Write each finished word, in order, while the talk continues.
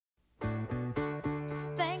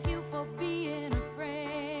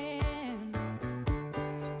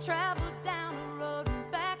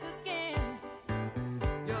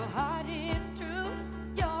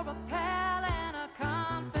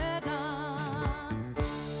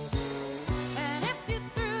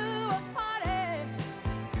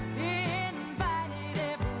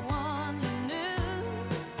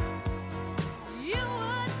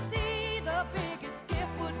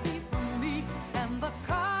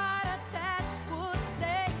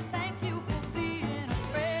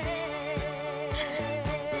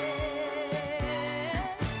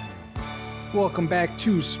Welcome back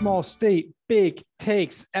to Small State Big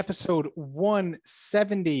Takes, episode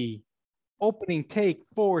 170. Opening take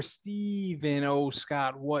for Steven. Oh,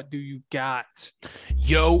 Scott, what do you got?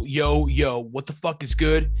 Yo, what the fuck is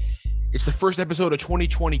good? It's the first episode of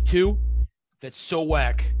 2022. That's so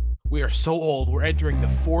whack. We are so old. We're entering the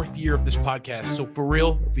fourth year of this podcast. So for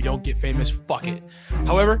real, if we don't get famous, fuck it.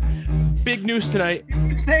 However, big news tonight.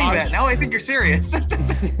 Keep saying that. Now I think you're serious.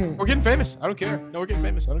 We're getting famous. I don't care. No, we're getting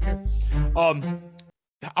famous. I don't care. I'm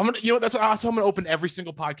gonna, that's how I'm gonna open every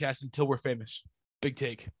single podcast until we're famous. Big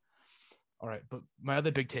take. All right, but my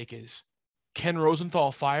other big take is Ken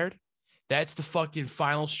Rosenthal fired. That's the fucking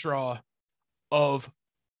final straw of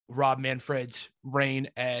Rob Manfred's reign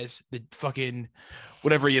as the fucking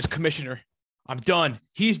whatever he is, commissioner. I'm done.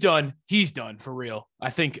 He's done. He's done for real. I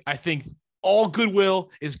think all goodwill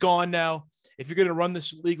is gone now. If you're gonna run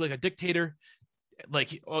this league like a dictator,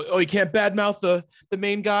 like you can't badmouth the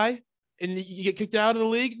main guy and you get kicked out of the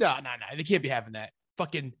league. No, they can't be having that.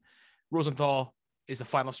 Fucking Rosenthal is the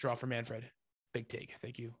final straw for Manfred. Big take.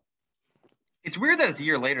 Thank you. It's weird that it's a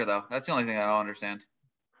year later, though. That's the only thing I don't understand.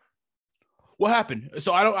 What happened?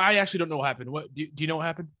 So I actually don't know what happened. What do you know what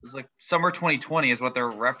happened? It's like summer 2020 is what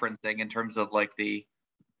they're referencing in terms of like the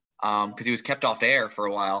because he was kept off the air for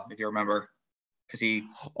a while, if you remember, because he.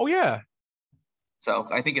 Oh yeah. So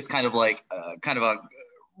I think it's kind of a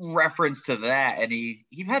reference to that, and he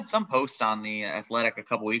had some post on the Athletic a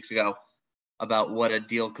couple weeks ago about what a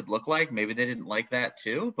deal could look like. Maybe they didn't like that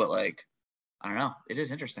too, but like I don't know. It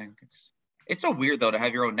is interesting. It's so weird though to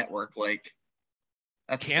have your own network. Like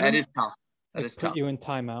that is tough. That is tough. Put you in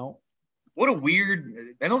timeout. What a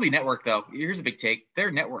weird MLB Network though. Here's a big take.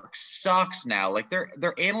 Their network sucks now. Like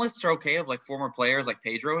their analysts are okay of like former players like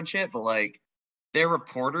Pedro and shit, but like their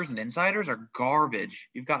reporters and insiders are garbage.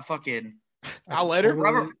 You've got fucking Outletter?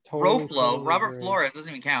 Robert Flores doesn't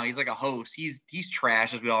even count. He's like a host. He's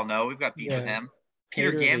trash, as we all know. We've got beef with him.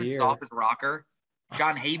 Peter Gannon's soft as a rocker.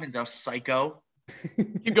 John Heyman's a psycho.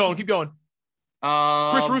 Keep going.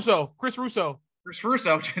 Chris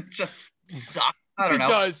Russo just sucks. I don't know.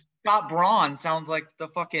 Does. Scott Braun sounds like the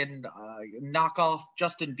fucking knockoff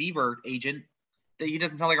Justin Bieber agent. He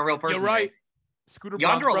doesn't sound like a real person. You're right. Scooter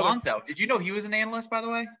Yonder Alonso. Did you know he was an analyst, by the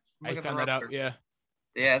way? I found that out. Yeah.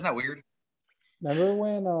 Yeah, isn't that weird? Remember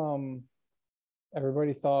when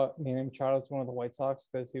everybody thought Manny Machado was one of the White Sox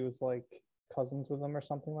because he was like cousins with them or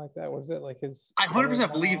something like that? Was it like his? I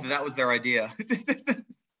 100% believe that was their idea.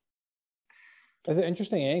 That's an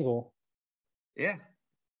interesting angle. Yeah.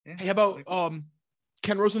 Hey, how about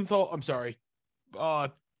Ken Rosenthal? I'm sorry.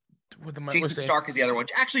 Jason Stark is the other one.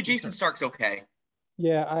 Actually, Jason Stark's okay.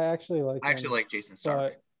 Yeah, I actually like. I actually like Jason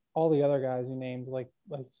Stark. But all the other guys you named, like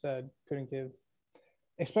you said, couldn't give.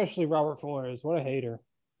 Especially Robert Flores. What a hater.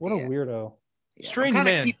 What a weirdo. Yeah. Strange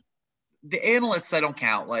man. The analysts I don't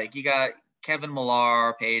count. Like you got Kevin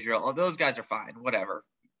Millar, Pedro. All those guys are fine. Whatever.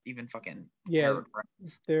 Even fucking their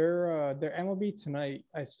MLB Tonight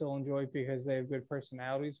I still enjoy because they have good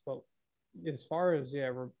personalities, but as far as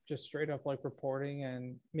just straight up like reporting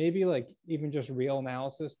and maybe like even just real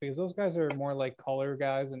analysis, because those guys are more like color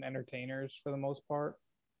guys and entertainers for the most part.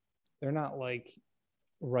 They're not like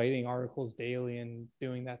writing articles daily and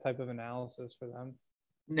doing that type of analysis for them.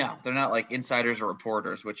 No, they're not like insiders or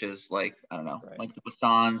reporters, which is like I don't know, like the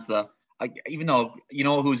Bastons, even though you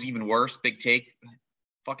know who's even worse, big take.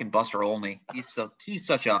 Fucking Buster Olney. He's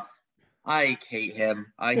such a. I hate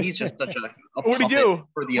him. He's just such a what did he do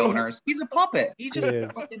for the owners? He's a puppet. He's just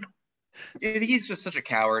such a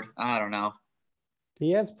coward. I don't know.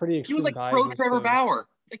 He has pretty extreme. He was like pro Trevor Bauer.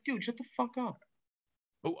 Like, dude, shut the fuck up.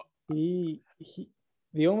 He.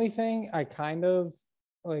 The only thing I kind of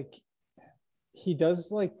like, he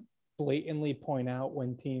does like blatantly point out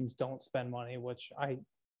when teams don't spend money, which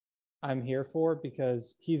I'm here for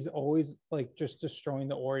because he's always like just destroying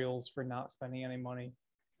the Orioles for not spending any money.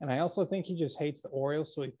 And I also think he just hates the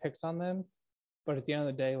Orioles, so he picks on them. But at the end of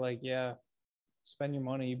the day, like, yeah, spend your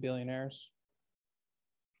money, you billionaires.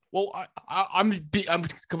 Well, I'm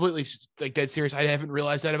completely like dead serious. I haven't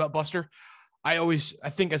realized that about Buster. I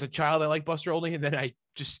think as a child I like Buster Olney, and then I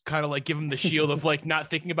just kind of like give him the shield of like not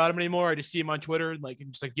thinking about him anymore. I just see him on Twitter and like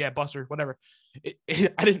I'm just like, yeah, Buster, whatever. I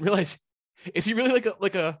didn't realize. Is he really like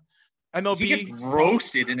a MLB? He gets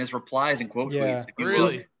roasted in his replies and quote tweets.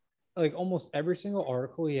 Really? Like almost every single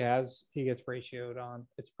article he has, he gets ratioed on.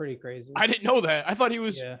 It's pretty crazy. I didn't know that. I thought he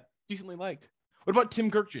was decently liked. What about Tim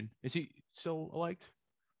Kirkjian? Is he still liked?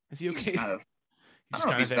 Is he okay? I don't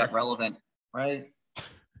know if he's that relevant, right?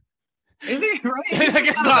 Is he right? I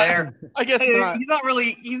guess not. There. I guess not.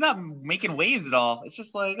 He's not making waves at all. It's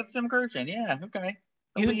just like it's Tim Kirkjian. Yeah, okay.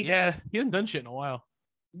 He hasn't done shit in a while.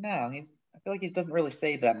 No, he's feel like he doesn't really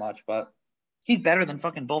fade that much, but he's better than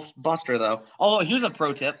fucking Buster, though. Although, here's a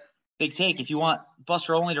pro tip. Big take. If you want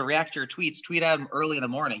Buster only to react to your tweets, tweet at him early in the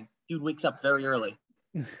morning. Dude wakes up very early.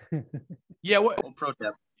 Yeah, what? Old pro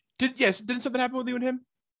tip. Didn't something happen with you and him?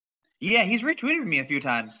 Yeah, he's retweeted me a few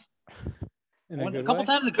times. A couple way?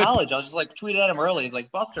 times in college, I was just like tweeted at him early. He's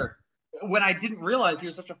like, Buster. When I didn't realize he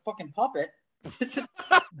was such a fucking puppet.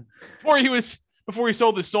 Before he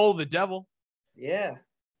sold his soul to the devil. Yeah.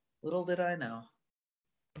 Little did I know.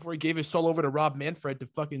 Before he gave his soul over to Rob Manfred to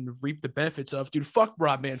fucking reap the benefits of. Dude, fuck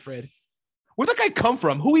Rob Manfred. Where'd that guy come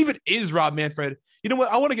from? Who even is Rob Manfred? You know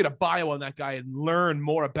what? I want to get a bio on that guy and learn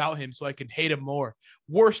more about him so I can hate him more.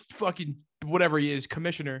 Worst fucking whatever he is,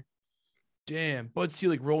 commissioner. Damn. Bud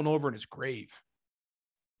Selig rolling over in his grave.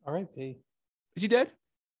 R.I.P. Is he dead?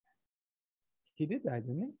 He did die,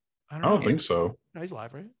 didn't he? I don't think so. No, he's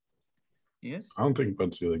alive, right? Yes. I don't think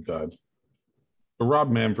Bud Selig died. But Rob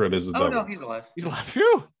Manfred is the devil. No, he's alive. He's alive.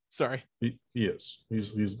 Phew. Sorry. He is.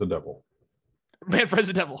 He's the devil. Manfred's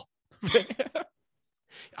the devil.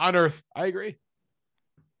 On Earth. I agree.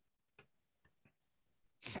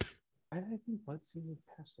 Why did I think Bud Selig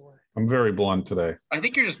passed away? I'm very blunt today. I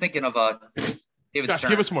think you're just thinking of David Josh,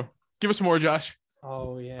 Stern. give us more. Give us more, Josh.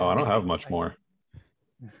 Oh, yeah. Oh, I don't have much more.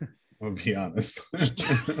 I'll be honest.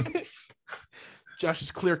 Josh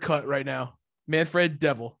is clear cut right now. Manfred,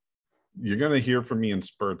 devil. You're going to hear from me in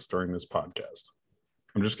spurts during this podcast.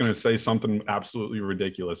 I'm just going to say something absolutely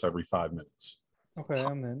ridiculous every 5 minutes. Okay,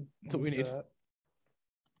 I'm in. That's what we need. That.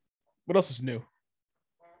 What else is new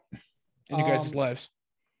in you guys' lives?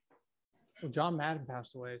 Well, John Madden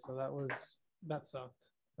passed away, so that sucked,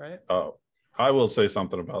 right? Oh, I will say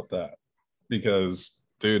something about that because,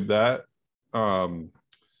 dude, that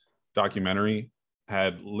documentary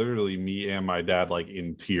had literally me and my dad like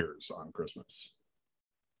in tears on Christmas.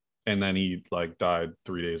 And then he like died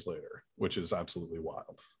 3 days later, which is absolutely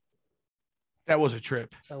wild. That was a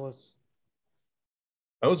trip. That was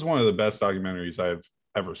one of the best documentaries I've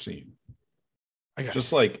ever seen.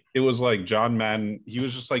 Just like it was like John Madden, he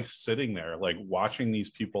was just like sitting there, like watching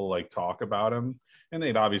these people like talk about him, and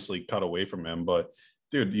they'd obviously cut away from him, but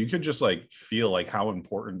dude, you could just like feel like how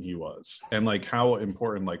important he was and like how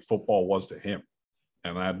important like football was to him.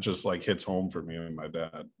 And that just like hits home for me and my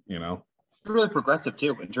dad, you know? Really progressive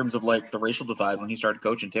too, in terms of like the racial divide when he started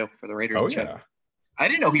coaching too for the Raiders. Oh, yeah. I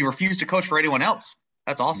didn't know he refused to coach for anyone else.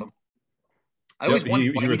 That's awesome. He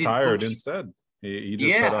retired instead. He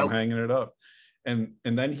just said, I'm hanging it up. And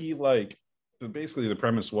then he like, basically the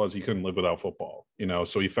premise was he couldn't live without football, you know?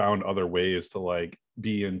 So he found other ways to like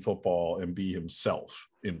be in football and be himself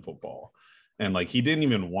in football. And like, he didn't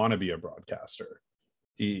even want to be a broadcaster.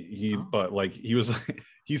 But like, he was like,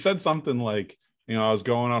 he said something like, you know, I was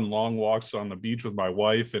going on long walks on the beach with my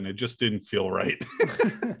wife and it just didn't feel right.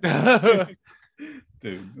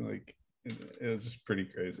 Dude, like it was just pretty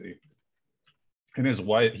crazy. And his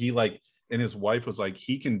wife was like,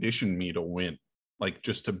 he conditioned me to win, like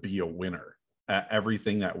just to be a winner at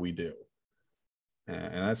everything that we do.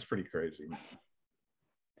 And that's pretty crazy.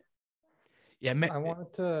 Yeah, I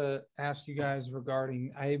wanted to ask you guys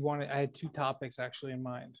regarding. I had two topics actually in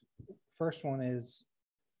mind. First one is,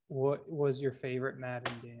 what was your favorite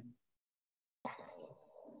Madden game?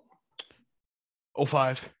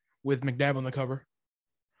 05 with McNabb on the cover.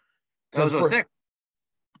 That was 06.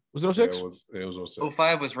 Was it 06? Yeah, it was 06.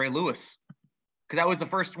 05 was Ray Lewis. Because that was the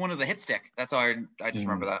first one of the hit stick. That's how I just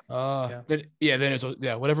remember that. Then it's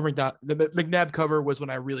whatever the McNabb cover was when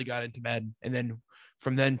I really got into Madden. And then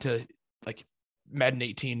from then to like Madden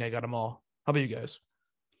 18, I got them all. How about you guys?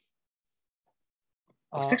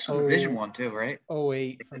 06 was Division 1 too, right?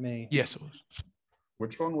 08 for me. Yes, it was.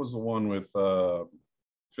 Which one was the one with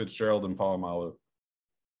Fitzgerald and Palomalu?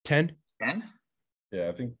 10? 10? Yeah,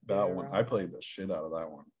 I think that one. I played the shit out of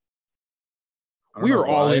that one. We were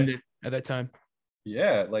all in it at that time.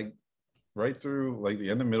 Yeah, like right through like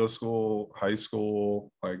the end of middle school, high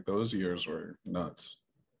school, like those years were nuts.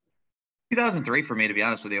 2003 for me, to be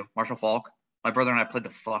honest with you. Marshall Faulk. My brother and I played the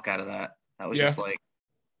fuck out of that. That was just like,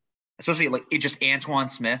 especially like it just Antoine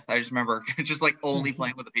Smith. I just remember just like only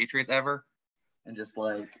playing with the Patriots ever. And just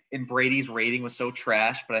like, and Brady's rating was so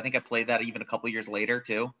trash, but I think I played that even a couple years later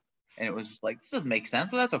too. And it was just like, this doesn't make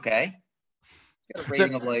sense, but that's okay. Got a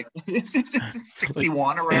rating of like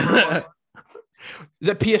 61 or whatever it was. Is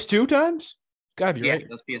that PS2 times? Gotta be right. Yeah, it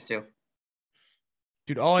was PS2.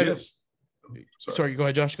 Dude, Sorry, go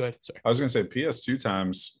ahead, Josh. Go ahead. Sorry. I was gonna say PS2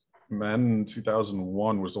 times. Madden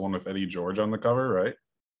 2001 was the one with Eddie George on the cover, right?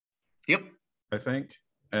 Yep. I think.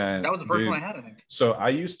 And that was the first one I had, I think. So I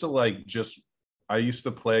used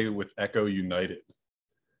to play with Echo United.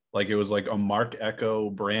 Like it was like a Mark Echo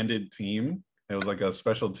branded team. It was like a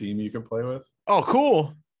special team you could play with. Oh,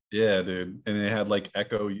 cool. Yeah, dude. And they had like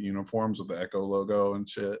Echo uniforms with the Echo logo and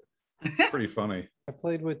shit. Pretty funny. I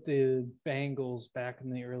played with the Bengals back in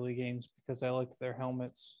the early games because I liked their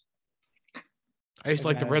helmets. I used to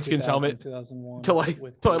like the Redskins helmet 2001 till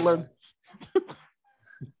I learned.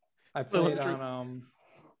 I played on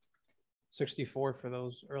 64 for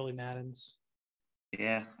those early Maddens.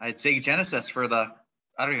 Yeah, I had Sega Genesis for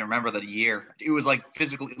I don't even remember the year. It was like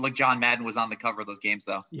physically, like John Madden was on the cover of those games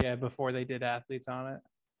though. Yeah, before they did athletes on it.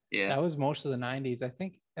 Yeah. That was most of the 90s. I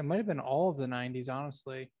think it might have been all of the 90s,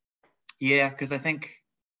 honestly. Yeah, because I think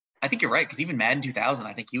you're right. Because even Madden 2000,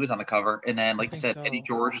 I think he was on the cover. And then, like you said, Eddie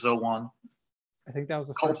George is 01. I think that was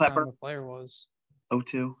the first time the player was.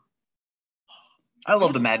 02. I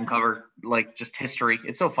love the Madden cover, like just history.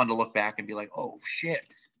 It's so fun to look back and be like, oh, shit.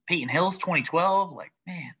 Peyton Hillis 2012. Like,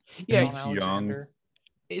 man. Yeah, he's young.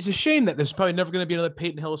 It's a shame that there's probably never going to be another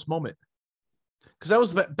Peyton Hillis moment. Because that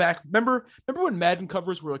was back. Remember when Madden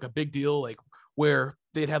covers were like a big deal, like where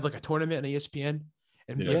they'd have like a tournament on ESPN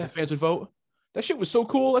and the fans would vote. That shit was so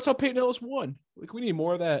cool. That's how Peyton Hillis won. Like we need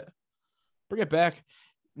more of that. Bring it back.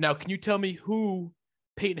 Now, can you tell me who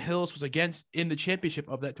Peyton Hillis was against in the championship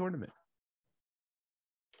of that tournament?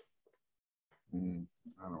 I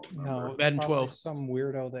don't remember. No, Madden 12. Some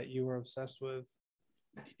weirdo that you were obsessed with.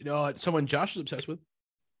 You know, someone Josh was obsessed with.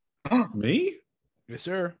 Me? Yes,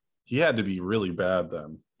 sir. He had to be really bad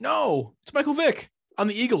then. No, it's Michael Vick on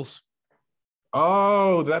the Eagles.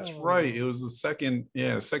 Oh, that's right. It was the second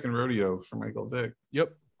rodeo for Michael Vick.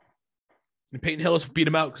 Yep. And Peyton Hillis beat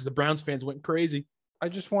him out because the Browns fans went crazy. I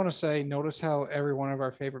just want to say, notice how every one of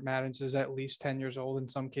our favorite Maddens is at least 10 years old, in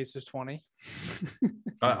some cases 20.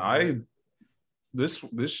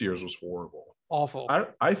 This year's was horrible. Awful.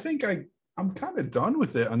 I think I'm kind of done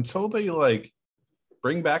with it until they like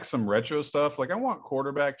bring back some retro stuff. Like I want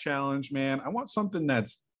quarterback challenge, man. I want something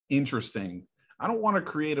that's interesting. I don't want to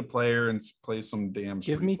create a player and play some damn.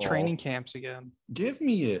 Give me training camps again. Give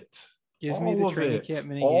me it. Give me the training camp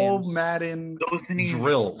mini all games. Madden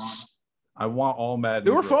drills. I want all Madden. They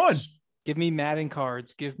were fun. Give me Madden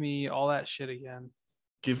cards. Give me all that shit again.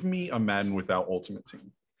 Give me a Madden without Ultimate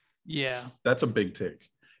Team. Yeah, that's a big take.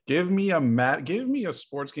 Give me a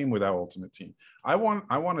sports game without Ultimate Team. I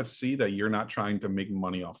want to see that you're not trying to make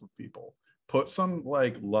money off of people. Put some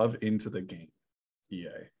like love into the game. EA.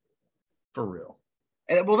 For real.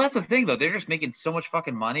 And, well, that's the thing though. They're just making so mumuch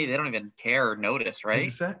fucking money. They don't even care or notice, right?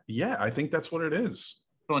 Exactly. Yeah, I think that's what it is.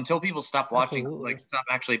 So until people stop watching, like stop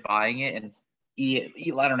actually buying it, and EA,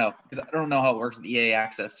 I don't know, because I don't know how it works with EA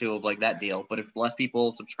access to like that deal. But if less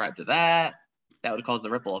people subscribe to that would cause the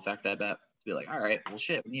ripple effect. I bet to be like, all right, well,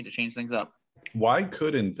 shit, we need to change things up. Why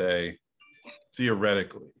couldn't they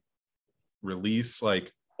theoretically release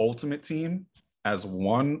like Ultimate Team as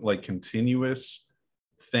one like continuous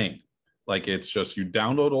thing? Like it's just you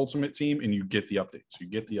download Ultimate Team and you get the updates. You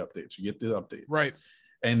get the updates. Right.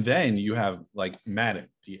 And then you have like Madden,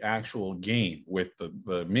 the actual game with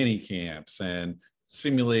the mini camps and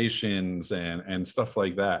simulations and stuff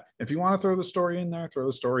like that. If you want to throw the story in there, throw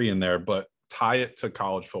the story in there, but tie it to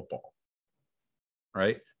college football.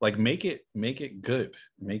 Right? Like make it good.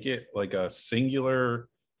 Make it like a singular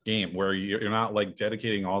game where you're not like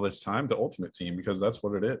dedicating all this time to Ultimate Team, because that's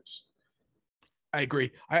what it is. I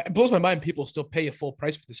agree. It blows my mind people still pay a full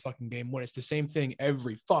price for this fucking game when it's the same thing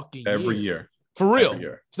every year. For real.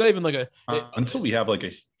 It's not even like until we have like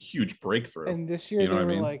a huge breakthrough. And this year they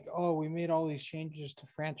were like, oh, we made all these changes to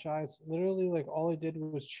franchise. Literally, like all they did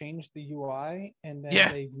was change the UI, and then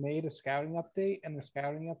they made a scouting update, and the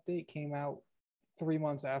scouting update came out 3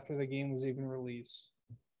 months after the game was even released.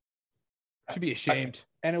 Should be ashamed.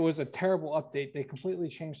 And it was a terrible update. They completely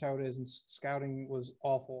changed how it is, and scouting was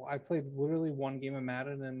awful. I played literally one game of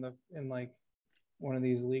Madden in like one of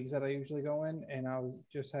these leagues that I usually go in, and I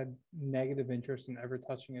just had negative interest in ever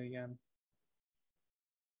touching it again.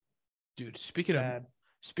 Dude, speaking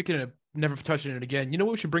of never touching it again, you know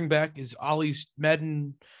what we should bring back is Ollie's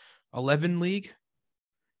Madden 11 League.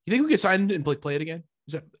 You think we could sign and play it again?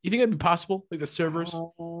 You think that'd be possible? Like the servers?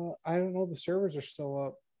 I don't know. The servers are still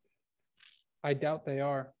up. I doubt they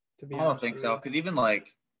are, to be honest. I don't think so, because even like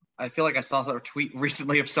I feel like I saw a tweet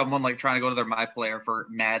recently of someone like trying to go to their My Player for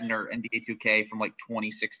Madden or NBA 2K from like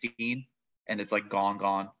 2016, and it's like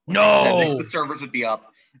gone. No, the servers would be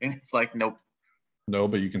up, and it's like nope. No,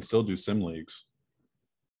 but you can still do sim leagues.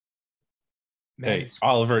 Hey,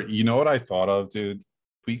 Oliver, you know what I thought of, dude?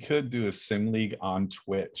 We could do a sim league on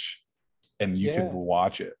Twitch, and you could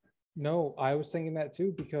watch it. No, I was thinking that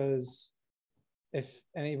too, because if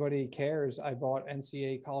anybody cares, I bought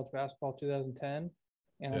NCAA College Basketball 2010,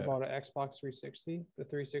 and I bought an Xbox 360. The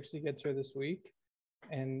 360 gets here this week,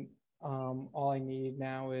 and all I need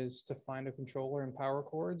now is to find a controller and power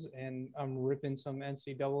cords, and I'm ripping some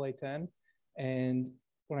NCAA 10. And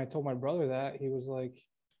when I told my brother that, he was like,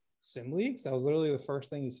 "Sim leagues?" That was literally the first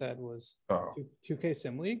thing he said was 2K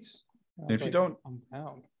sim leagues. If you don't, I'm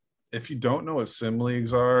down. If you don't know what sim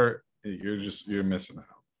leagues are, you're missing out.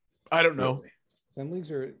 I don't know. Really. Sim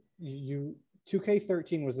leagues are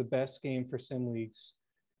 2K13 was the best game for sim leagues.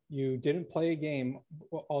 You didn't play a game.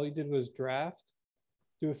 All you did was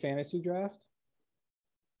do a fantasy draft,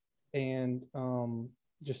 and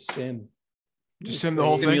just sim. Just sim the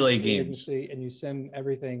whole thing. Simulate games. And you sim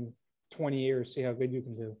everything 20 years, see how good you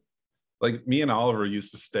can do. Like me and Oliver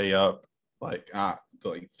used to stay up like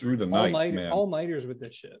through the night, man. All-nighters with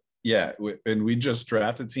this shit. Yeah, and we just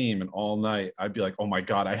draft a team, and all night I'd be like, "Oh my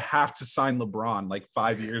god, I have to sign LeBron!" Like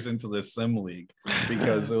 5 years into this sim league,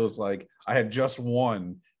 because it was like I had just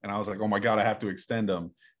won, and I was like, "Oh my god, I have to extend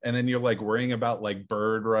him." And then you're like worrying about like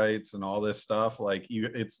bird rights and all this stuff. Like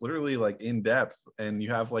it's literally like in depth, and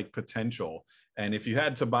you have like potential. And if you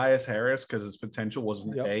had Tobias Harris, because his potential was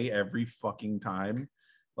an A every fucking time,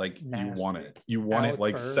 like you won it. You won it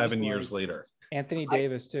like 7 years later. Anthony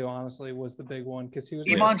Davis too, honestly, was the big one because he was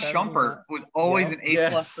Iman Shumpert was always an A+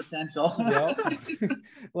 potential.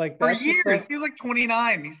 Like for years, he was like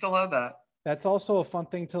 29. He still had that. That's also a fun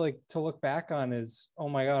thing to look back on is, oh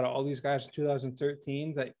my god, all these guys in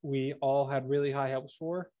 2013 that we all had really high hopes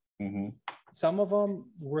for. Mm-hmm. Some of them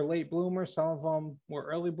were late bloomers, some of them were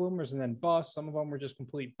early bloomers and then bust. Some of them were just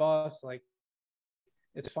complete busts. Like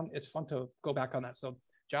it's fun to go back on that. So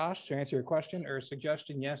Josh, to answer your question or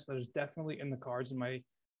suggestion, yes, that is definitely in the cards in my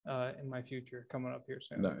future coming up here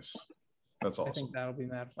soon. Nice. That's awesome. I think that'll be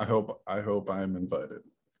mad fun. I hope I'm invited.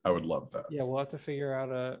 I would love that. Yeah, we'll have to figure out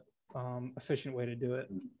a efficient way to do it.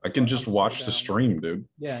 I can just watch the stream, dude.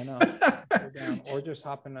 Yeah, I know. Or just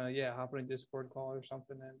hop in a Discord call or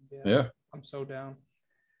something. And yeah, I'm so down.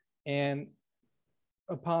 And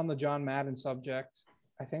upon the John Madden subject,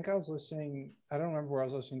 I think I was listening. I don't remember where I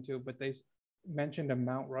was listening to, but they mentioned a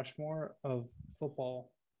Mount Rushmore of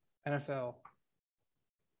football, NFL,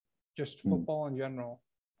 just football in general.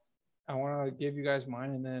 I want to give you guys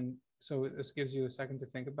mine, and then so this gives you a second to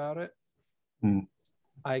think about it.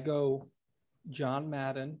 I go John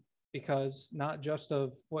Madden because not just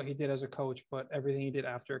of what he did as a coach, but everything he did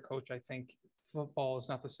after a coach. I think football is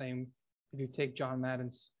not the same if you take John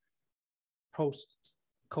Madden's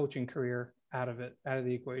post-coaching career out of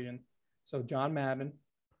the equation. So John Madden,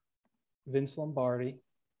 Vince Lombardi,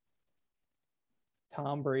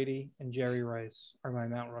 Tom Brady, and Jerry Rice are my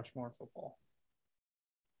Mount Rushmore football.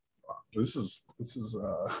 Wow. This is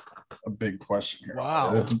a big question here.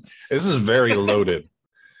 Wow. This is very loaded.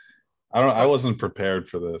 I wasn't prepared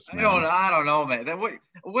for this, man. I don't know, man.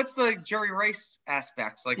 What's the Jerry Rice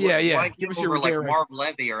aspects? Like, why give over like Marv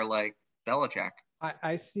Levy or like Belichick?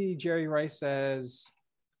 I see Jerry Rice as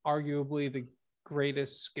arguably the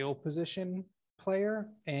greatest skill position player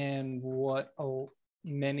and what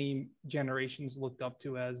many generations looked up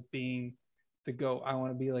to as being the GOAT. I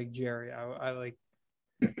want to be like Jerry. I like,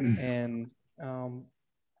 and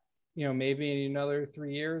maybe in another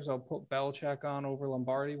 3 years I'll put Belichick on over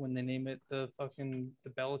Lombardi when they name it the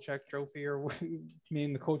Belichick Trophy or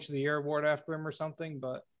the Coach of the Year award after him or something.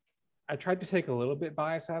 But I tried to take a little bit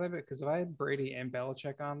bias out of it because if I had Brady and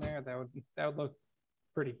Belichick on there, that would look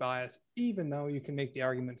pretty biased. Even though you can make the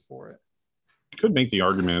argument for it. You could make the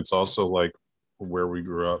argument. It's also like where we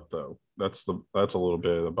grew up, though. That's a little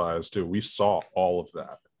bit of the bias too. We saw all of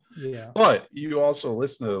that. Yeah. But you also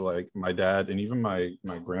listen to like my dad and even my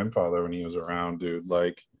grandfather when he was around, dude.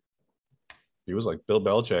 Like he was like, Bill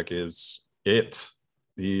Belichick is it.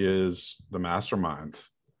 He is the mastermind.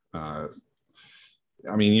 I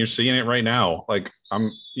mean, you're seeing it right now. Like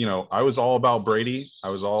I was all about Brady. I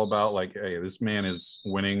was all about like, hey, this man is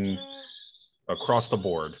winning across the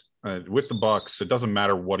board with the Bucs. It doesn't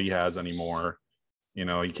matter what he has anymore.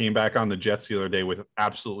 He came back on the Jets the other day with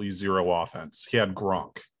absolutely zero offense. He had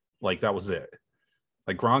Gronk. Like that was it.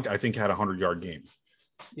 Like Gronk, I think had a 100-yard game.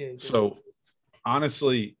 Yeah. So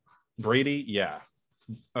honestly, Brady, yeah.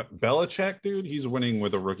 Belichick, dude, he's winning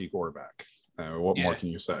with a rookie quarterback. What more can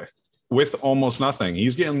you say? With almost nothing.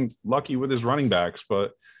 He's getting lucky with his running backs,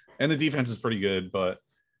 and the defense is pretty good, but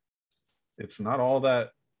it's not all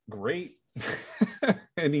that great.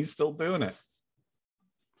 And he's still doing it.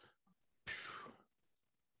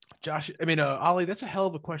 Josh, Ollie, that's a hell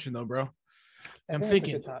of a question though, bro. I'm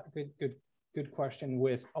thinking good question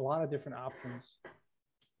with a lot of different options. I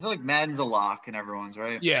feel like Madden's a lock in everyone's,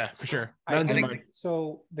 right? Yeah, for sure. I think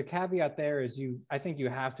so. The caveat there is I think you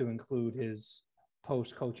have to include his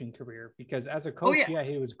post-coaching career, because as a coach, yeah,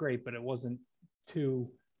 he was great, but it wasn't too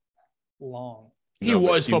long. He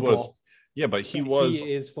was football. But he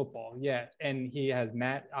is football. Yeah. And he has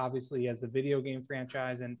obviously has the video game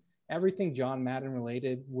franchise and everything John Madden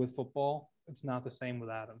related with football. It's not the same with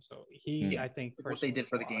Adam. So I think what they did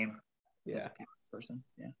for the game. Yeah. Person.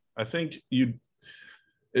 Yeah. I think and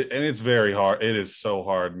it's very hard. It is so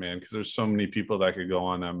hard, man, because there's so many people that could go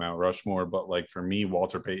on that Mount Rushmore. But like for me,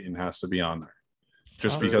 Walter Payton has to be on there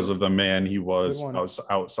just because of the man he was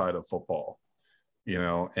outside of football.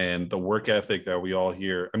 And the work ethic that we all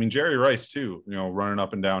hear. I mean, Jerry Rice too, running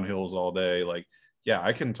up and down hills all day. Like, yeah,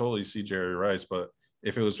 I can totally see Jerry Rice, but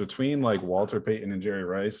if it was between like Walter Payton and Jerry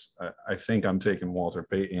Rice, I think I'm taking Walter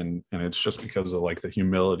Payton, and it's just because of like the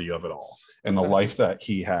humility of it all and the life that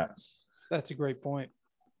he had. That's a great point.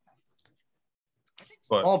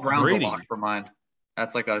 But Paul Brown's a lock for mine.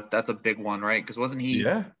 That's a big one, right? Because wasn't he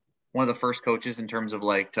one of the first coaches in terms of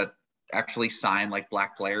like to actually sign like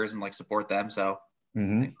black players and like support them? So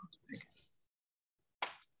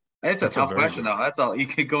it's a tough question though. That's all. You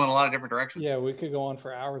could go in a lot of different directions. Yeah, we could go on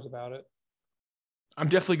for hours about it. I'm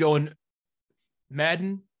definitely going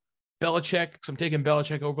Madden, Belichick, because I'm taking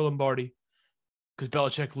Belichick over Lombardi, because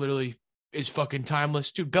Belichick literally is fucking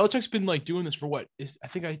timeless. Dude, Belichick's been like doing this for what?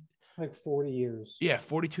 Like 40 years. Yeah,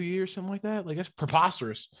 42 years, something like that. Like, that's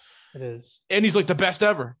preposterous. It is. And he's like the best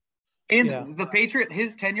ever. And the Patriots,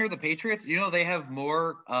 his tenure, the Patriots, they have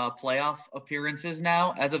more playoff appearances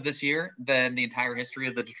now as of this year than the entire history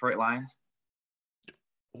of the Detroit Lions.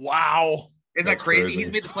 Wow. Isn't that crazy?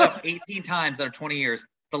 He's made the playoff 18 times out of 20 years.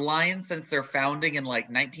 The Lions, since their founding in like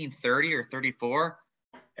 1930 or 34,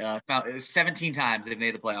 17 times they've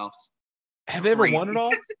made the playoffs. Have they ever won it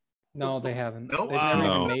all? No, they haven't. Nope. They've never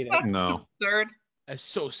even made it. No. Third. That's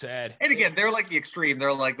so sad. And again, they're like the extreme.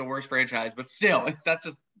 They're like the worst franchise, but still, that's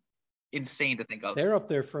just insane to think of. They're up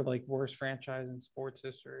there for like worst franchise in sports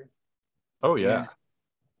history. Oh, yeah.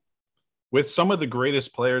 With some of the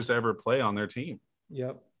greatest players to ever play on their team.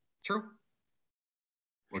 Yep. True.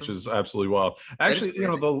 Which is absolutely wild. Actually,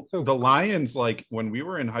 the Lions, like when we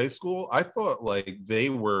were in high school, I thought like they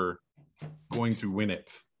were going to win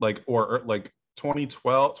it. Like, or like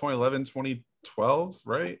 2011, 2012,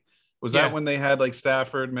 right? Was that when they had like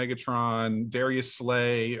Stafford, Megatron, Darius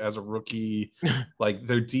Slay as a rookie? Like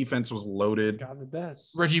their defense was loaded. Got the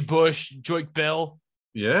best. Reggie Bush, Joik Bell.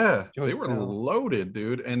 Yeah, they were loaded,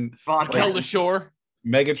 dude. And Kel LaShore.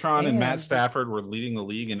 Megatron and Matt Stafford were leading the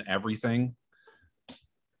league in everything.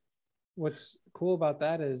 What's cool about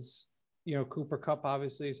that is, Cooper Kupp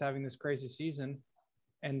obviously is having this crazy season.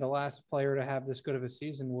 And the last player to have this good of a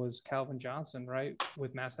season was Calvin Johnson, right?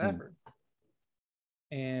 With Matt Stafford.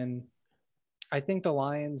 And I think the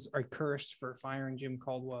Lions are cursed for firing Jim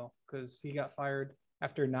Caldwell, because he got fired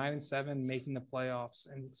after 9-7, making the playoffs.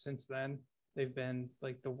 And since then, they've been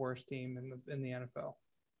like the worst team in the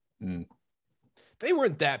NFL. They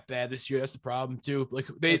weren't that bad this year. That's the problem too. Like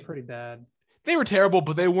they're pretty bad. They were terrible,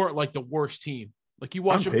 but they weren't like the worst team. Like you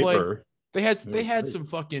watch them play, they had some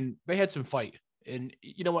fight. And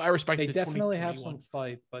I respect. They definitely have some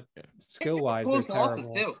fight, but skill wise, they're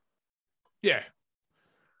terrible. Too. Yeah,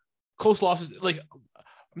 close losses. Like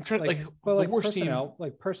I'm trying but the worst personnel, team.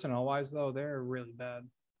 Like personnel wise, though, they're really bad.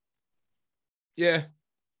 Yeah,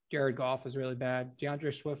 Jared Goff is really bad.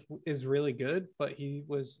 DeAndre Swift is really good, but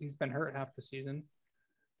he's been hurt half the season.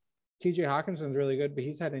 TJ Hawkinson's really good, but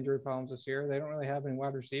he's had injury problems this year. They don't really have any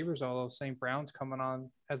wide receivers, although St. Brown's coming on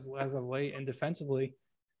as of late. And defensively,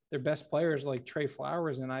 their best players like Trey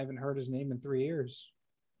Flowers, and I haven't heard his name in 3 years.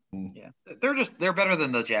 Yeah, they're better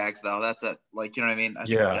than the Jags, though. That's it. Like, you know what I mean? I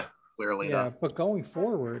think clearly. Yeah, but going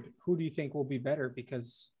forward, who do you think will be better?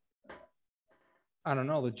 Because I don't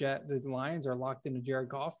know. The Lions are locked into Jared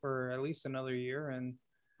Goff for at least another year, and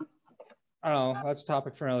I don't know. That's a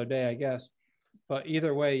topic for another day, I guess. But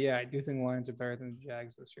either way, yeah, I do think the Lions are better than the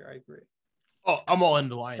Jags this year. I agree. Oh, I'm all into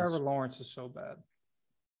the Lions. Trevor Lawrence is so bad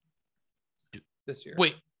this year.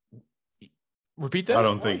 Wait, repeat that. I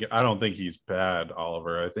don't think he's bad,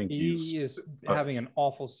 Oliver. I think he is having an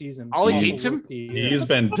awful season. Ollie hates him. He's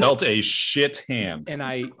been dealt a shit hand, and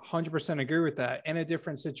I 100% agree with that. In a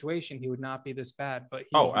different situation, he would not be this bad. But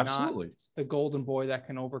he's absolutely not the golden boy that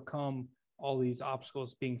can overcome all these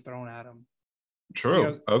obstacles being thrown at him.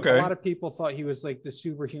 True. Okay. A lot of people thought he was like the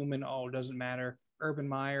superhuman. Oh, it doesn't matter. Urban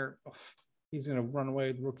Meyer, he's going to run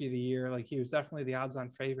away with Rookie of the Year. Like, he was definitely the odds-on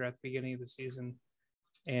favorite at the beginning of the season.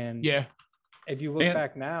 And if you look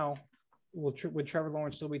back now, would Trevor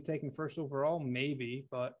Lawrence still be taken first overall? Maybe,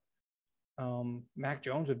 but Mac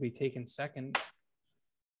Jones would be taken second.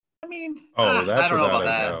 I mean, that's I don't know about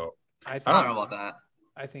that. I don't know about that.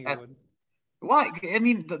 I think it would. Why? I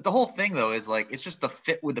mean, the whole thing though is like it's just the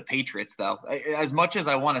fit with the Patriots though. As much as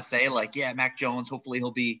I want to say like, yeah, Mac Jones, hopefully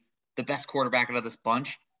he'll be the best quarterback out of this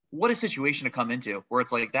bunch. What a situation to come into where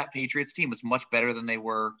it's like that Patriots team is much better than they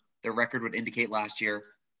were. Their record would indicate last year.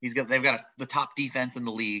 They've got the top defense in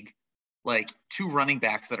the league, like 2 running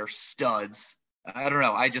backs that are studs. I don't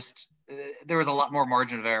know. There was a lot more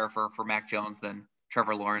margin of error for Mac Jones than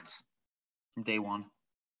Trevor Lawrence from day one.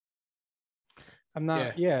 I'm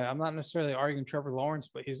not necessarily arguing Trevor Lawrence,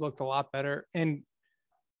 but he's looked a lot better. And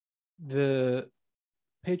the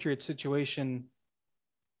Patriots situation,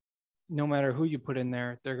 no matter who you put in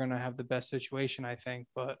there, they're going to have the best situation, I think.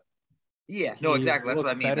 But yeah, no, exactly. That's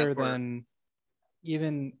what I mean. Better than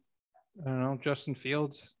even, I don't know, Justin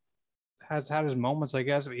Fields has had his moments, I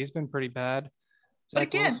guess, but he's been pretty bad. But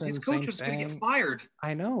again, Wilson, his coach was going to get fired.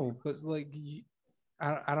 I know, but like,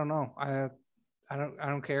 I don't know. I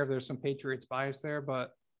don't care if there's some Patriots bias there,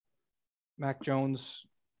 but Mac Jones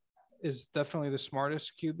is definitely the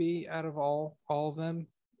smartest QB out of all of them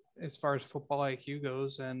as far as football IQ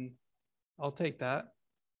goes, and I'll take that.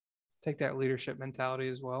 Take that leadership mentality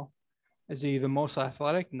as well. Is he the most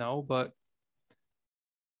athletic? No, but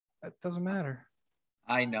it doesn't matter.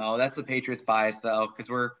 I know that's the Patriots bias though,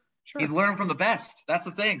 because he's learning from the best. That's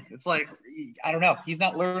the thing. It's like, I don't know. He's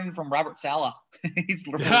not learning from Robert Saleh. He's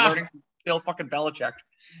learning from Bill fucking Belichick.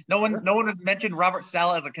 No one has mentioned Robert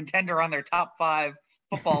Saleh as a contender on their top 5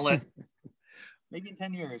 football list. Maybe in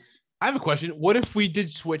 10 years. I have a question. What if we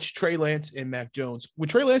did switch Trey Lance and Mac Jones? Would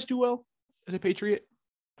Trey Lance do well as a Patriot?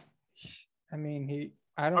 I mean,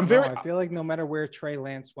 I don't know. I feel like no matter where Trey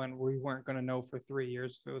Lance went, we weren't going to know for 3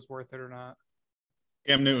 years if it was worth it or not.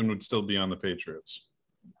 Cam Newton would still be on the Patriots.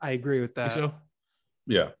 I agree with that. So?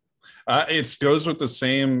 Yeah. It goes with the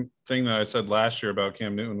same thing that I said last year about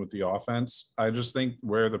Cam Newton with the offense. I just think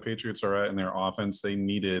where the Patriots are at in their offense, they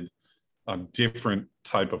needed a different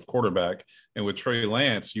type of quarterback. And with Trey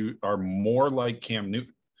Lance, you are more like Cam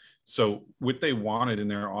Newton. So what they wanted in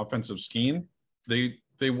their offensive scheme, they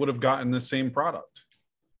would have gotten the same product.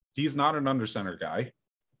 He's not an under center guy.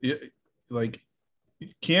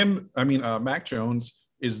 Mac Jones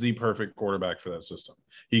is the perfect quarterback for that system.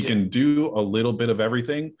 He can do a little bit of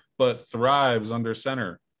everything, but thrives under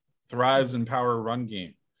center, thrives in power run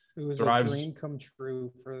game. It was a dream come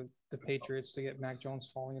true for the Patriots to get Mac Jones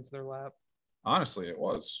falling into their lap. Honestly, it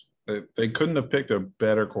was. They couldn't have picked a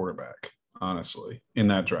better quarterback, honestly, in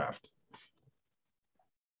that draft.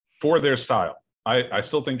 For their style. I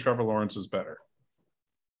still think Trevor Lawrence is better.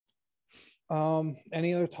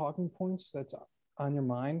 Any other talking points that's on your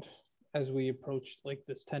mind as we approach like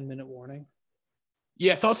this 10-minute warning?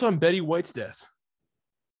 Yeah, thoughts on Betty White's death?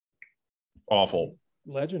 Awful.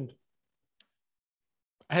 Legend.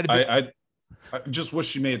 I just wish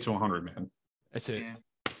she made it to 100, man. That's it.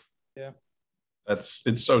 Yeah.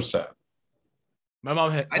 It's so sad. My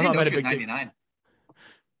mom had. I didn't know she was 99.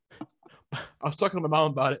 I was talking to my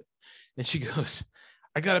mom about it, and she goes,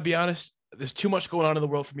 "I gotta be honest. There's too much going on in the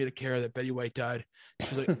world for me to care that Betty White died."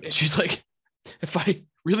 She's like, if I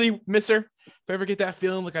really miss her, if I ever get that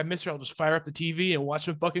feeling like I miss her, I'll just fire up the TV and watch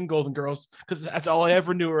some fucking Golden Girls because that's all I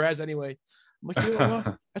ever knew her as anyway. I'm like, you know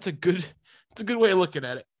what? That's a good way of looking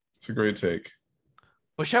at it. It's a great take.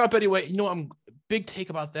 But shout out Betty White. You know, I'm big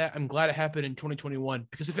take about that. I'm glad it happened in 2021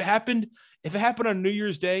 because if it happened on New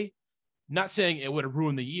Year's Day, not saying it would have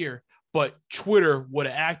ruined the year, but Twitter would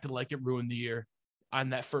have acted like it ruined the year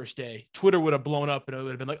on that first day. Twitter would have blown up and it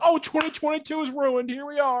would have been like, oh, 2022 is ruined. Here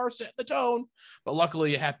we are, setting the tone. But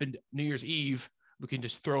luckily it happened New Year's Eve. We can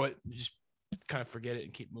just throw it and just kind of forget it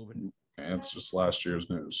and keep moving. And it's just last year's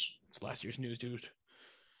news. It's last year's news, dude.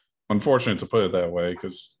 Unfortunate to put it that way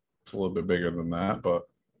because it's a little bit bigger than that, but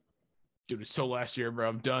dude, it's so last year, bro.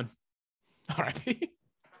 I'm done. All right.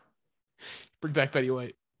 Bring back Betty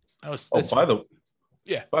White. By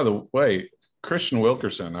the way, Christian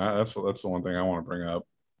Wilkerson, that's the one thing I want to bring up.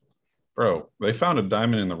 Bro, they found a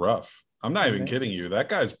diamond in the rough. I'm not even kidding you. That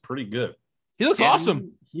guy's pretty good. He looks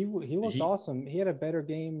awesome. He looked awesome. He had a better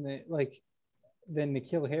game than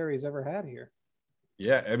N'Keal Harry's ever had here.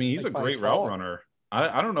 Yeah, I mean, he's a great route runner.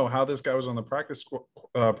 I don't know how this guy was on the practice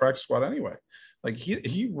squad anyway. Like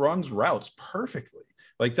he runs routes perfectly.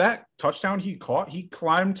 Like that touchdown he caught, he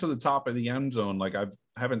climbed to the top of the end zone like I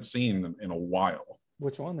haven't seen in a while.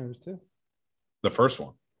 Which one? There was 2. The first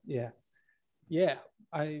one. Yeah.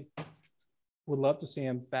 I would love to see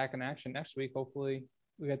him back in action next week. Hopefully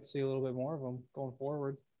we get to see a little bit more of him going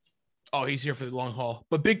forward. Oh, he's here for the long haul.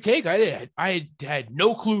 But big take, I had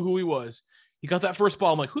no clue who he was. He got that first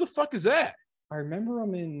ball. I'm like, who the fuck is that? I remember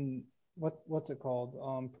him in what's it called?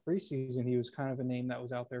 Preseason. He was kind of a name that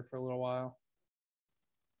was out there for a little while.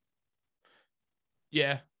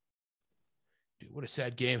 Yeah. Dude, what a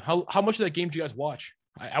sad game. How much of that game do you guys watch?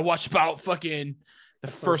 I watched about fucking the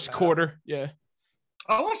first quarter. Yeah.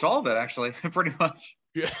 I watched all of it actually, pretty much.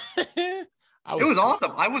 Yeah. It was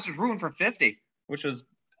awesome. I was just rooting for 50, which was,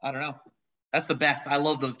 I don't know. That's the best. I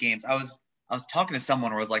love those games. I was talking to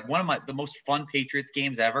someone where I was like, one of the most fun Patriots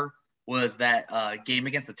games ever was that game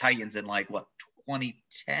against the Titans in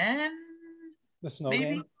 2010? The snow maybe?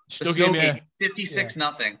 game? The snow game,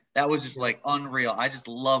 56-0. That was just unreal. I just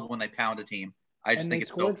love when they pound a team. I just think it's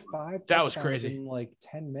scored 5 that was crazy in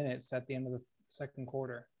 10 minutes at the end of the second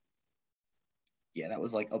quarter. Yeah, that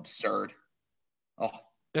was absurd. Oh,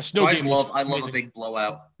 the snow game. I love a big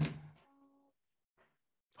blowout.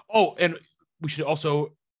 Oh, and we should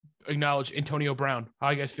also acknowledge Antonio Brown. How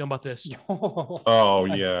you guys feel about this? Oh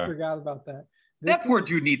yeah, I forgot about that. That poor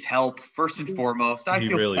dude needs help first and foremost.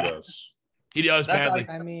 He really does. He does badly.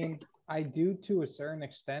 I mean, I do to a certain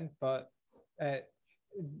extent, but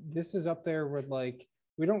this is up there with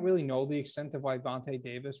we don't really know the extent of why Vontae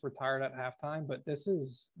Davis retired at halftime, but this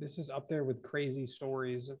is up there with crazy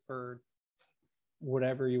stories for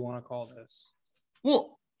whatever you want to call this.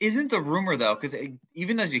 Well, isn't the rumor though? Because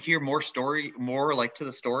even as you hear more to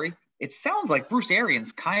the story, it sounds like Bruce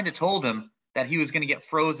Arians kind of told him that he was going to get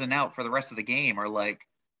frozen out for the rest of the game, or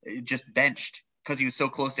just benched because he was so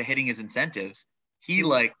close to hitting his incentives. He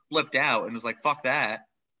flipped out and was like, "Fuck that."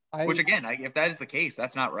 Which again, if that is the case,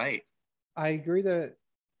 that's not right. I agree that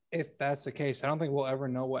if that's the case, I don't think we'll ever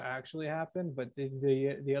know what actually happened. But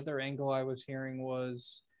the other angle I was hearing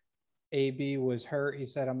was AB was hurt. He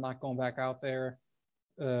said, "I'm not going back out there.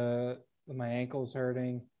 My ankle's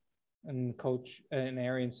hurting." And coach and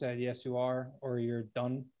Arians said, "Yes, you are, or you're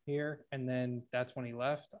done here." And then that's when he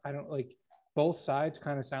left. I don't both sides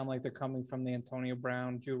kind of sound like they're coming from the Antonio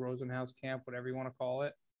Brown, Drew Rosenhaus camp, whatever you want to call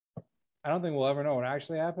it. I don't think we'll ever know what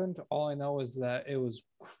actually happened. All I know is that it was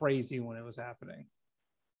crazy when it was happening.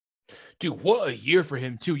 Dude, what a year for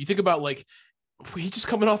him too. You think about he just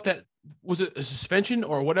coming off that, was it a suspension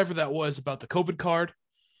or whatever that was about the COVID card?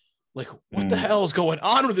 What the hell is going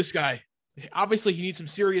on with this guy? Obviously he needs some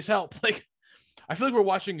serious help. I feel like we're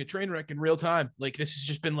watching a train wreck in real time. This has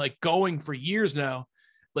just been going for years now.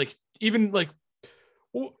 Even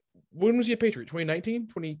when was he a Patriot? 2019?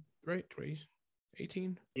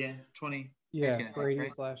 2018? Yeah, 20. Yeah,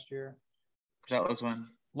 Brady's last year. That was when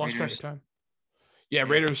lost track of time. Yeah,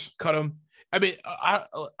 Raiders cut him. I mean, I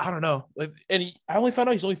don't know. I only found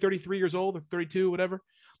out he's only 33 years old or 32, whatever.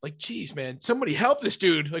 Geez, man, somebody help this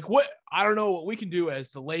dude. What? I don't know what we can do as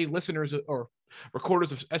the lay listeners or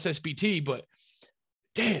recorders of SSBT, but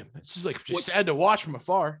damn, it's just sad to watch from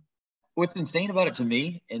afar. What's insane about it to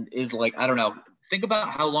me is I don't know. Think about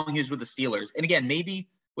how long he was with the Steelers. And again, maybe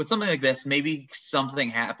with something like this, maybe something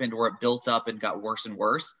happened where it built up and got worse and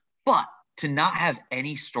worse. But to not have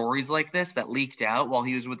any stories like this that leaked out while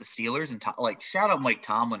he was with the Steelers, and shout out Mike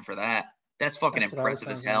Tomlin for that. That's fucking impressive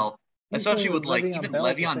as hell. Especially with even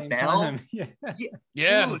Le'Veon Bell.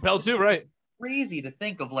 Yeah, dude, Bell too, right? Crazy to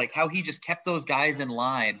think of how he just kept those guys in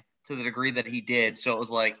line to the degree that he did. So it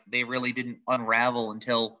was they really didn't unravel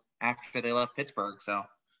until after they left Pittsburgh. So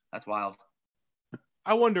that's wild.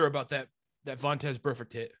 I wonder about that Vontaze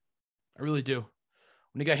Burfict hit. I really do.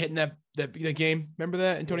 When he got hit in that game, remember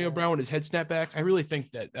that Antonio Brown when his head snapped back? I really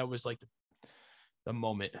think that was the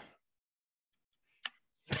moment.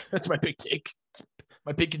 That's my big take.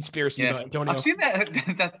 My big conspiracy about Antonio. I've seen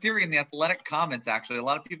that theory in the Athletic comments. Actually, a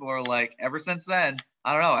lot of people are ever since then.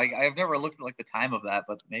 I don't know. I've never looked at the time of that,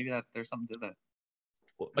 but maybe there's something to that.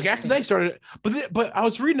 After they started, but I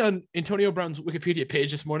was reading on Antonio Brown's Wikipedia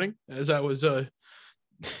page this morning as I was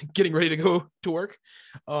getting ready to go to work,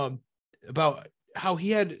 about how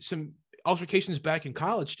he had some altercations back in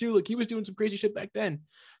college too. He was doing some crazy shit back then.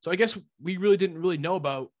 So I guess we really didn't know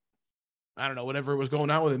about, I don't know, whatever was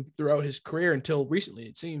going on with him throughout his career until recently,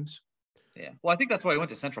 it seems. Yeah. Well, I think that's why he went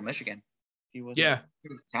to Central Michigan. He was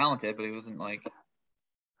talented, but he wasn't right.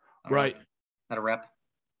 Had a rep.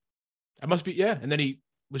 I must be, yeah. And then he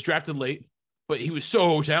was drafted late, but he was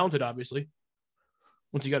so talented, obviously,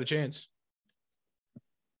 once he got a chance.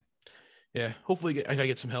 Yeah, hopefully I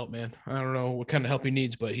get some help, man. I don't know what kind of help he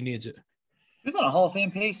needs, but he needs it. He's on a Hall of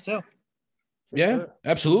Fame pace, too. Yeah, sure.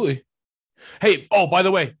 Absolutely. Hey, by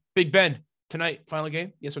the way, Big Ben, tonight, final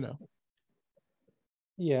game? Yes or no?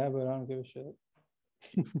 Yeah, but I don't give a shit.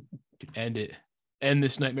 End it. End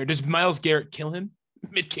this nightmare. Does Myles Garrett kill him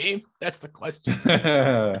mid-game? That's the question.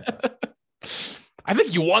 I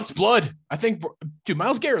think he wants blood. I think, dude,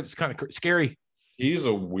 Myles Garrett is kind of scary. He's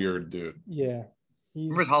a weird dude. Yeah.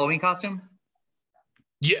 Remember his Halloween costume?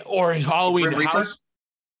 Yeah, or his Halloween house.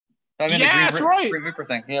 I mean, that's right. Green Reaper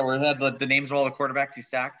thing. Yeah, where it had the names of all the quarterbacks he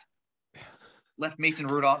sacked. Left Mason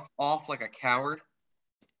Rudolph off like a coward.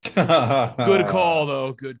 Good call,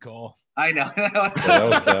 though. Good call. I know. Yeah, that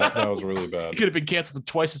was bad. That was really bad. Could have been canceled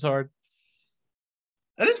twice as hard.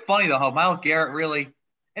 That is funny, though, how Myles Garrett really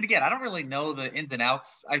 – and again, I don't really know the ins and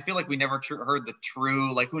outs. I feel like we never heard the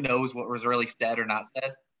true – like, who knows what was really said or not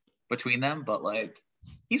said between them. But, like,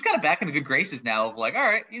 he's kind of back in the good graces now of, like, all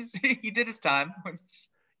right, he did his time.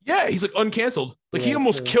 Yeah, he's like uncanceled. Like he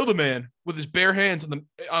almost killed a man with his bare hands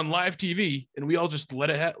on live TV, and we all just let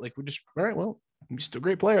it happen. Like we just, all right, well, he's still a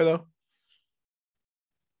great player though.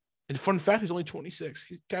 And fun fact, he's only 26.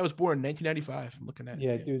 This guy was born in 1995. I'm looking at it.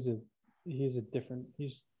 Yeah, he's a different.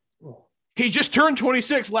 He just turned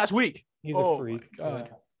 26 last week. He's a freak. My God.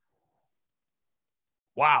 Yeah.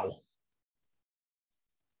 Wow.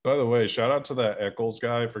 By the way, shout out to that Eccles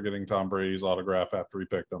guy for getting Tom Brady's autograph after he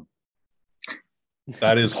picked him.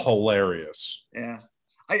 That is hilarious. Yeah.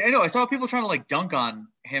 I know. I saw people trying to like dunk on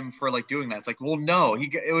him for like doing that. It's like, well, no,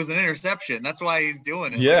 it was an interception. That's why he's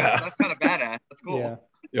doing it. Yeah. Like, that's kind of badass. That's cool. Yeah.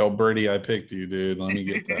 Yo, Brady, I picked you, dude. Let me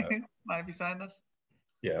get that. Mind if you sign this?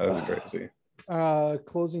 Yeah, that's crazy.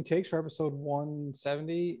 Closing takes for episode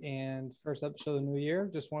 170 and first episode of the new year.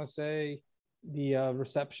 Just want to say the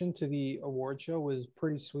reception to the award show was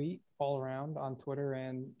pretty sweet all around on Twitter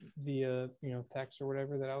and via text or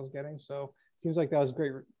whatever that I was getting. So seems like that was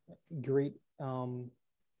great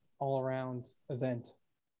all around event.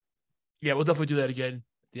 Yeah, we'll definitely do that again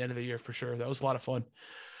at the end of the year for sure. That was a lot of fun.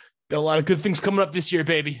 Got a lot of good things coming up this year,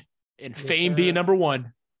 baby. And yes, fame being number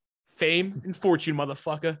one. Fame and fortune,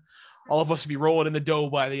 motherfucker. All of us will be rolling in the dough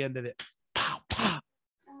by the end of it. Pow, pow.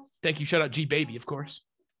 Thank you. Shout out G Baby, of course.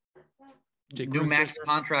 New max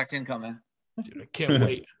contract incoming. Dude, I can't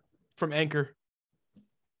wait. From Anchor.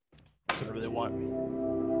 That's what I really want.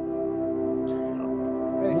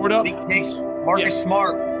 Word up. Big takes. Marcus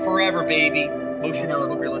Smart forever, baby. Motion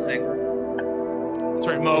hope you're listening. That's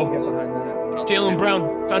right, Mo. Jaylen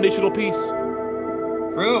Brown, foundational piece.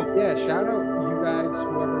 True. Yeah, shout out you guys,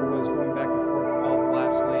 whoever was going back and forth all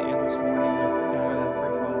last night and this morning with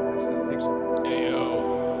 3 followers. That takes Ayo.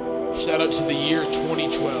 Shout out to the year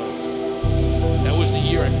 2012. That was the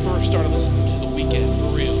year I first started listening to The Weeknd for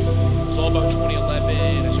real. It was all about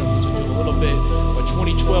 2011. I started listening to it a little bit, but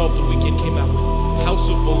 2012, The Weeknd came out with House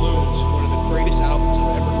of Balloons, one of the greatest albums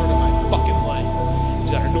I've ever heard in my fucking life.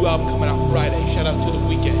 He's got a new album coming out Friday. Shout out to The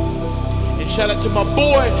Weeknd. And shout out to my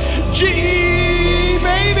boy, G-Baby.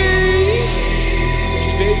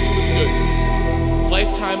 G-Baby, what's good?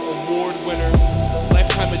 Lifetime award winner,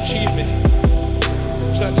 lifetime achievement.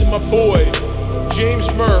 Shout out to my boy, James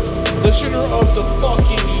Murph, listener of the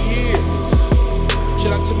fucking year.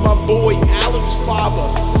 Shout out to my boy, Alex Fava,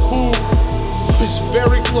 who was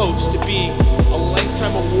very close to being a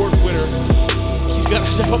lifetime award winner. He's got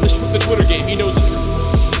to step up the Twitter game. He knows the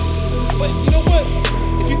truth. But you know what?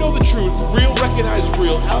 If you know the truth, real recognize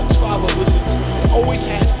real. Alex Fava listens, always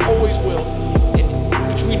has, always will.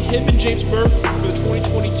 And between him and James Murph for the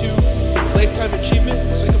 2022 Lifetime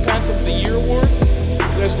Achievement Psychopath of the Year Award, you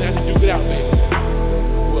guys gonna have to duke it out, baby.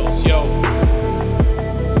 Who else? Yo,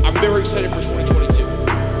 I'm very excited for 2022.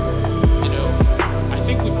 I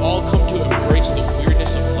think we've all come to embrace the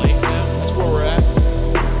weirdness of life now. That's where we're at.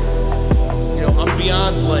 I'm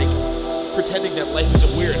beyond pretending that life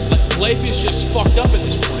isn't weird. Life is just fucked up at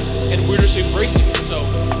this point, and we're just embracing it. So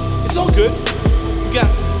it's all good. We got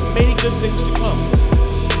many good things to come.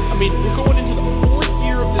 I mean, we're going into the 4th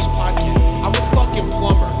year of this podcast. I'm a fucking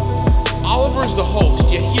plumber. Oliver's the host,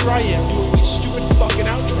 yet here I am doing these stupid fucking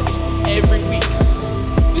outros every week.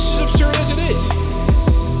 This is absurd as it is.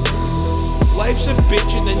 Life's a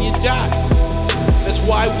bitch and then you die. That's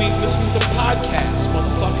why we listen to podcasts,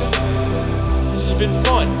 motherfucker. This has been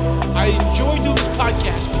fun. I enjoy doing this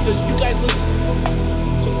podcast because you guys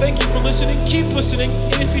listen. So thank you for listening. Keep listening.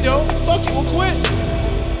 And if you don't, fuck it, we'll quit.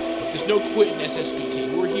 But there's no quitting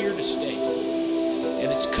SSBT. We're here to stay.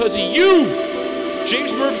 And it's because of you.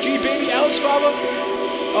 James Murph, G-Baby, Alex Fava,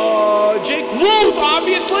 Jake Ruth,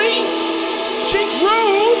 obviously. Jake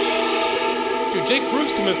Ruth. Dude, Jake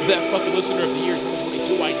Ruth's coming for that fucking listener of the year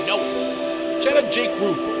 2022. I know it. Shout out Jake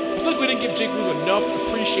Ruth. I feel like we didn't give Jake Ruth enough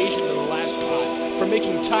appreciation in the last pod for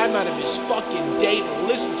making time out of his fucking day to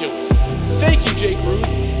listen to us. Thank you, Jake Ruth.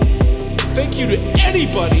 Thank you to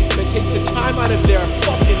anybody that takes the time out of their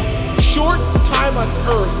fucking short time on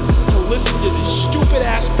Earth to listen to this stupid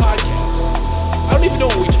ass podcast. I don't even know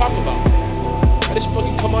what we talk about. I just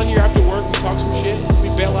fucking come on here after work, we talk some shit, we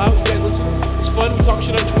bail out, you guys listen. It's fun, we talk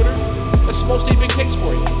shit on Twitter. That's the most big takes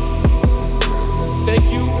for you. Thank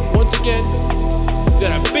you once again. We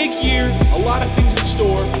got a big year, a lot of things in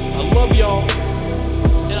store, a love y'all.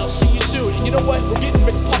 And I'll see you soon. And you know what? We're getting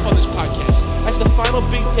McPuff on this podcast. That's the final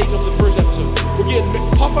big take of the first episode. We're getting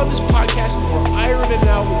McPuff on this podcast, and we're ironing it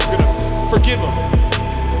out. We're going to forgive him.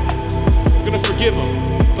 We're going to forgive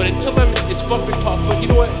him. But until then, it's fuck McPuff. But you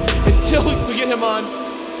know what? Until we get him on,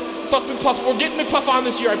 fuck McPuff. We're getting McPuff on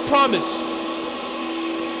this year, I promise.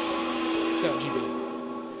 Shout out, G-Baby.